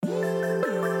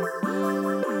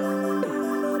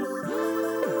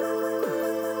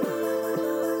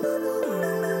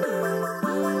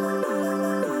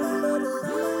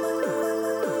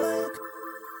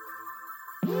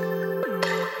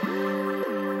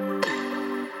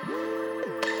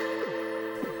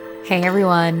Hey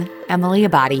everyone, Emily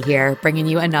Abadi here, bringing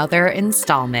you another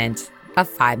installment of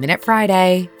 5 Minute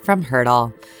Friday from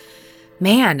Hurdle.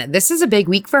 Man, this is a big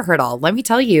week for Hurdle. Let me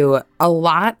tell you, a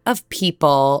lot of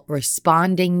people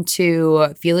responding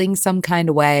to feeling some kind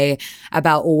of way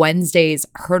about Wednesday's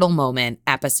Hurdle Moment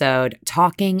episode,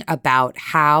 talking about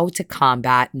how to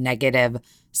combat negative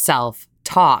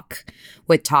self-talk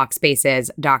with Talkspace's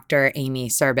Dr. Amy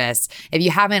Service. If you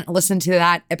haven't listened to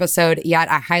that episode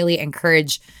yet, I highly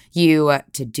encourage you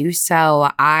to do so.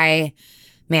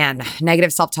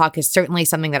 Negative self-talk is certainly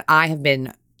something that I have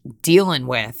been dealing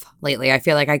with lately. I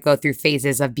feel like I go through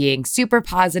phases of being super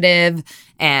positive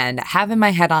and having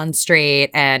my head on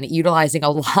straight and utilizing a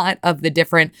lot of the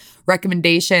different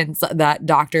recommendations that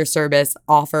Dr. Service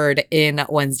offered in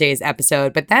Wednesday's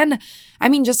episode. But then,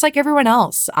 just like everyone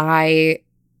else, I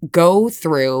go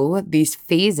through these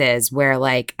phases where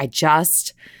I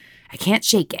can't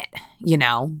shake it,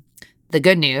 The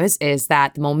good news is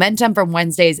that the momentum from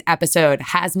Wednesday's episode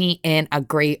has me in a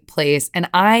great place. And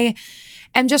I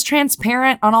am just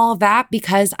transparent on all of that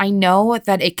because I know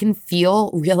that it can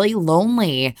feel really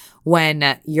lonely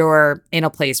when you're in a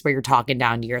place where you're talking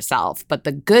down to yourself. But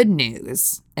the good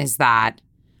news is that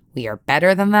we are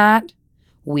better than that.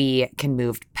 We can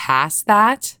move past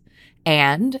that.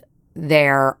 And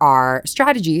there are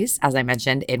strategies, as I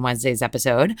mentioned in Wednesday's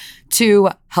episode, to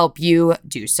help you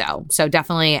do so. So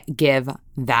definitely give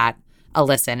that a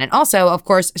listen. And also, of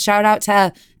course, shout out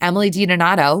to Emily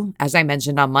DiDonato, as I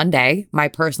mentioned on Monday, my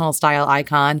personal style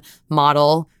icon,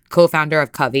 model, co-founder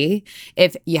of Covey.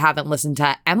 If you haven't listened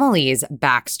to Emily's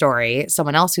backstory,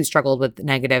 someone else who struggled with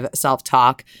negative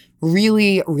self-talk,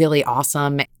 really, really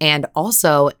awesome. And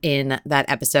also in that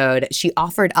episode, she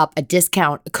offered up a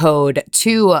discount code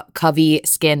to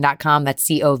coveyskin.com. That's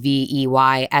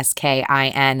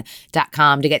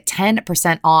COVEYSKIN.com to get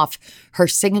 10% off her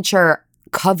signature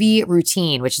Covey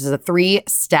routine, which is a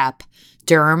 3-step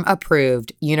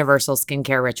derm-approved universal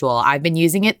skincare ritual. I've been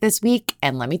using it this week,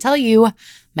 and let me tell you,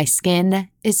 my skin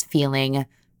is feeling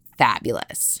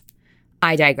fabulous.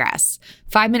 I digress.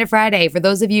 5 Minute Friday. For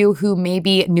those of you who may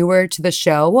be newer to the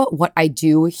show, what I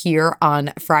do here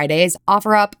on Fridays,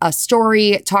 offer up a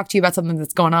story, talk to you about something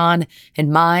that's going on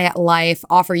in my life,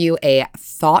 offer you a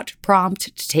thought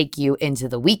prompt to take you into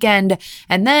the weekend,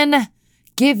 and then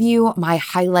give you my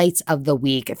highlights of the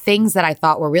week, things that I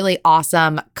thought were really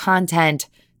awesome, content,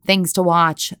 things to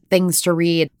watch, things to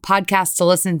read, podcasts to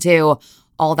listen to,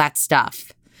 all that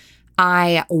stuff.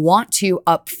 I want to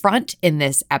upfront in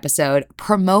this episode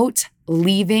promote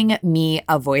leaving me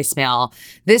a voicemail.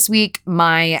 This week,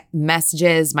 my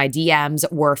messages, my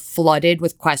DMs were flooded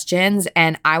with questions,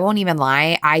 and I won't even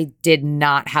lie, I did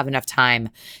not have enough time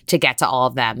to get to all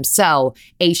of them. So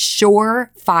a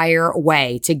surefire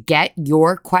way to get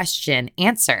your question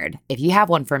answered, if you have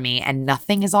one for me, and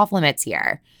nothing is off limits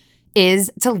here,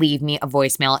 is to leave me a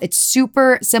voicemail. It's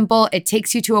super simple. It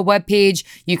takes you to a webpage.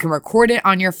 You can record it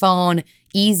on your phone.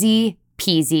 Easy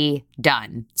peasy,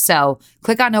 done. So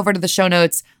click on over to the show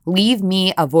notes, leave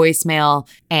me a voicemail,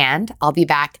 and I'll be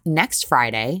back next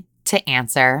Friday to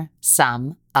answer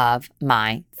some of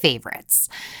my favorites.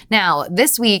 Now,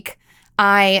 this week,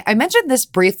 I mentioned this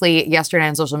briefly yesterday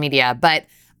on social media, but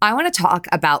I want to talk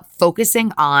about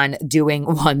focusing on doing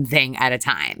one thing at a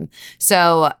time.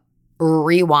 So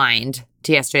rewind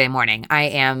to yesterday morning. I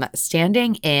am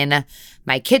standing in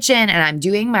my kitchen and I'm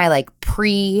doing my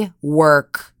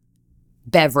pre-work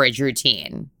beverage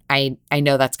routine. I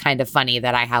know that's kind of funny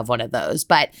that I have one of those,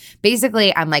 but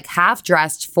basically I'm half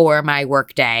dressed for my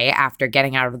work day after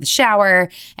getting out of the shower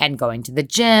and going to the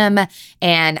gym.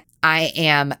 And I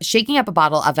am shaking up a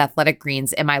bottle of Athletic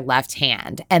Greens in my left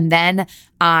hand. And then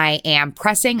I am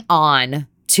pressing on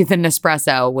to the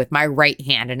Nespresso with my right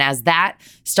hand. And as that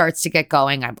starts to get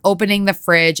going, I'm opening the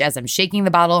fridge as I'm shaking the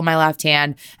bottle in my left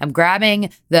hand. I'm grabbing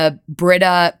the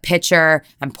Brita pitcher.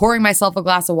 I'm pouring myself a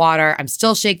glass of water. I'm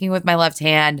still shaking with my left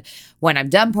hand. When I'm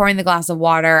done pouring the glass of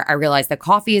water, I realize the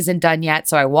coffee isn't done yet.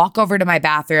 So I walk over to my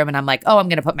bathroom and I'm I'm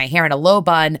going to put my hair in a low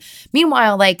bun.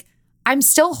 Meanwhile, I'm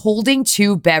still holding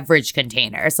 2 beverage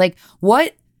containers.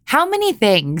 How many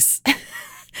things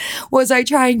was I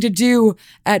trying to do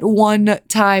at one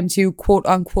time to quote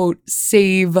unquote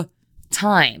save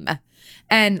time?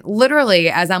 And literally,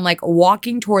 as I'm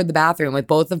walking toward the bathroom with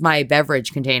both of my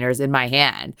beverage containers in my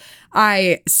hand,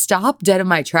 I stop dead in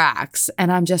my tracks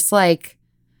and I'm just slow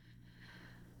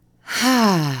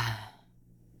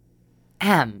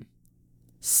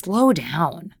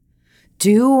down.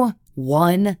 Do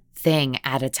one thing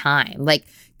at a time. Like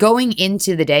going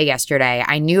into the day yesterday,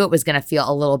 I knew it was going to feel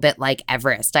a little bit like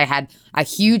Everest. I had a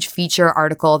huge feature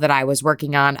article that I was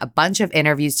working on, a bunch of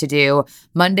interviews to do.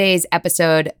 Monday's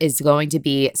episode is going to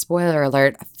be, spoiler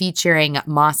alert, featuring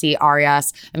Masi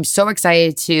Arias. I'm so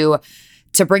excited to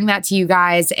bring that to you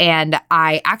guys. And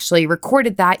I actually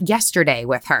recorded that yesterday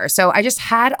with her. So I just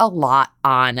had a lot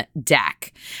on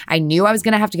deck. I knew I was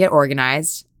going to have to get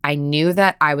organized. I knew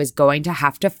that I was going to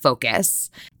have to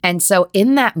focus. And so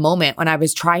in that moment, when I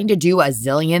was trying to do a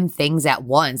zillion things at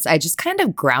once, I just kind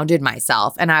of grounded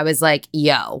myself and I was like,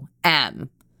 yo,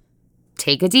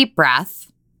 take a deep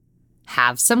breath,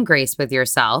 have some grace with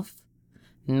yourself,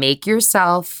 make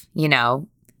yourself,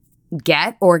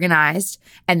 get organized,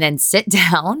 and then sit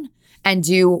down and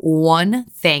do one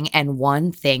thing and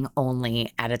one thing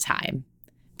only at a time,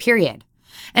 period.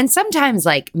 And sometimes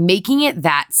like making it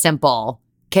that simple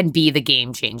can be the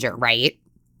game changer, right?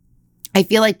 I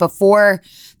feel like before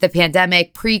the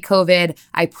pandemic, pre-COVID,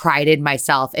 I prided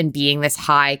myself in being this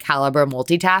high caliber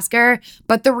multitasker.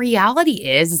 But the reality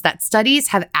is that studies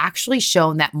have actually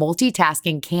shown that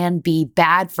multitasking can be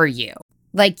bad for you.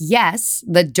 Like, yes,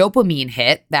 the dopamine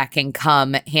hit that can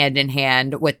come hand in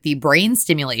hand with the brain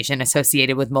stimulation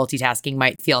associated with multitasking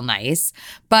might feel nice.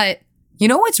 But you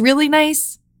know what's really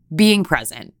nice? Being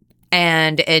present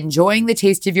and enjoying the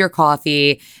taste of your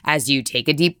coffee as you take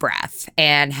a deep breath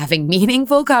and having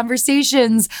meaningful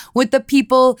conversations with the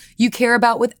people you care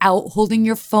about without holding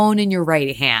your phone in your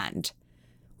right hand.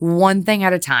 One thing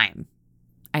at a time.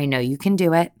 I know you can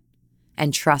do it.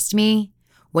 And trust me,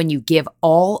 when you give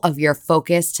all of your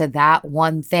focus to that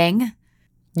one thing,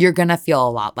 you're going to feel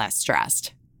a lot less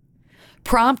stressed.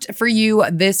 Prompt for you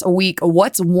this week.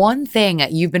 What's one thing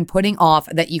you've been putting off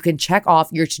that you can check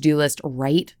off your to-do list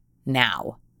right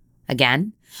now?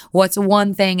 Again, what's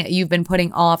one thing you've been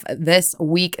putting off this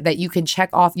week that you can check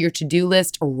off your to-do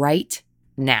list right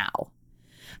now?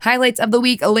 Highlights of the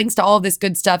week, links to all of this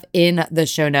good stuff in the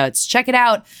show notes. Check it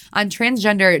out. On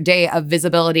Transgender Day of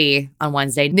Visibility on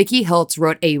Wednesday, Nikki Hiltz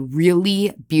wrote a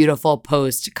really beautiful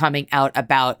post coming out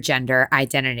about gender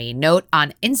identity. Note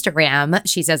on Instagram,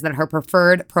 she says that her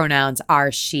preferred pronouns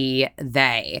are she,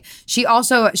 they. She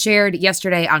also shared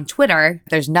yesterday on Twitter,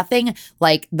 there's nothing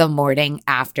like the morning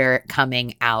after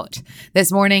coming out.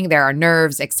 This morning, there are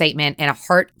nerves, excitement, and a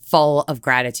heart full of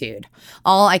gratitude.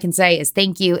 All I can say is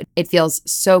thank you. It feels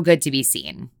so good to be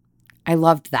seen. I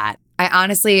loved that. I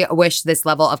honestly wish this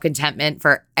level of contentment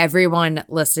for everyone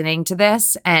listening to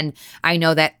this. And I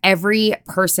know that every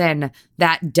person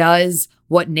that does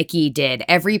what Nikki did,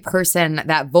 every person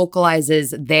that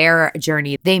vocalizes their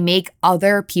journey, they make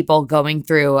other people going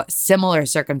through similar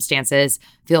circumstances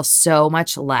feel so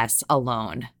much less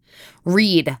alone.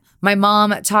 Read. My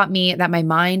mom taught me that my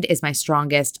mind is my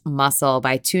strongest muscle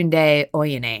by Tunde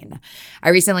Oyeneyin. I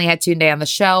recently had Tunde on the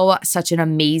show. Such an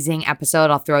amazing episode.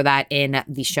 I'll throw that in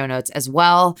the show notes as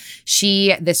well.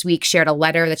 She this week shared a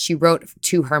letter that she wrote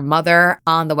to her mother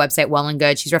on the website Well and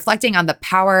Good. She's reflecting on the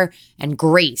power and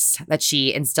grace that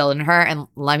she instilled in her. And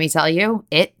let me tell you,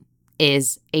 it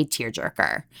is a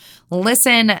tearjerker.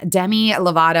 Listen, Demi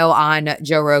Lovato on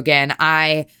Joe Rogan.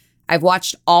 I've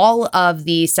watched all of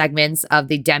the segments of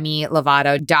the Demi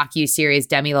Lovato docuseries,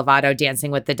 Demi Lovato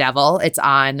Dancing with the Devil. It's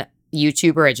on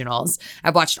YouTube Originals.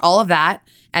 I've watched all of that.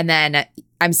 And then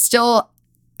I'm still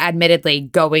admittedly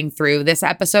going through this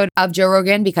episode of Joe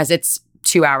Rogan because it's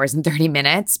 2 hours and 30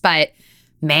 minutes. But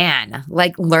man,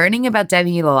 like learning about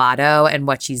Demi Lovato and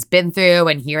what she's been through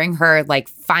and hearing her like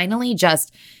finally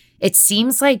just, it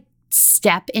seems like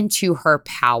step into her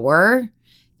power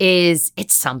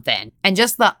it's something. And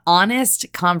just the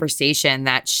honest conversation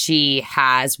that she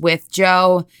has with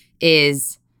Joe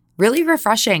is really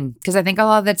refreshing because I think a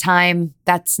lot of the time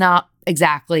that's not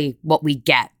exactly what we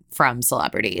get from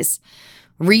celebrities.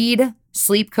 Read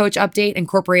Sleep Coach Update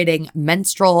incorporating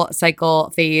menstrual cycle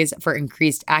phase for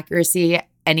increased accuracy.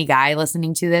 Any guy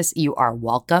listening to this, you are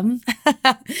welcome.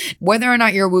 Whether or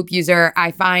not you're a Whoop user, I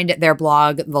find their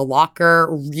blog, The Locker,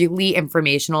 really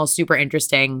informational, super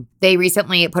interesting. They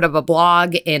recently put up a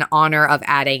blog in honor of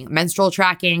adding menstrual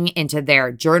tracking into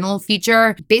their journal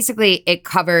feature. Basically, it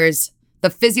covers the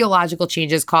physiological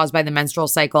changes caused by the menstrual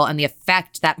cycle and the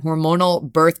effect that hormonal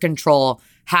birth control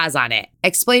has on it,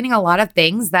 explaining a lot of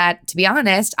things that, to be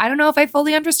honest, I don't know if I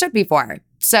fully understood before.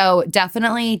 So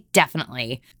definitely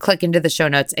click into the show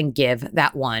notes and give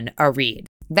that one a read.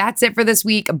 That's it for this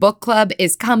week. Book club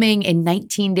is coming in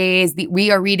 19 days. We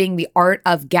are reading The Art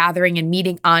of Gathering and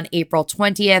Meeting on April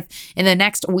 20th. In the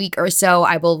next week or so,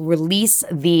 I will release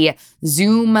the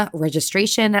Zoom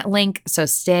registration link. So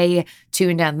stay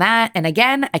tuned on that. And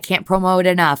again, I can't promote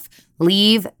enough.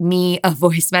 leave me a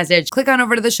voice message. Click on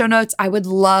over to the show notes. I would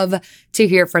love to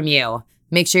hear from you.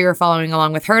 Make sure you're following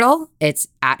along with Hurdle. It's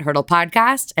at Hurdle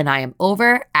Podcast, and I am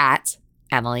over at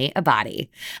Emily Abadi.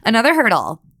 Another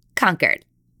hurdle conquered.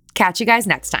 Catch you guys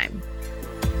next time.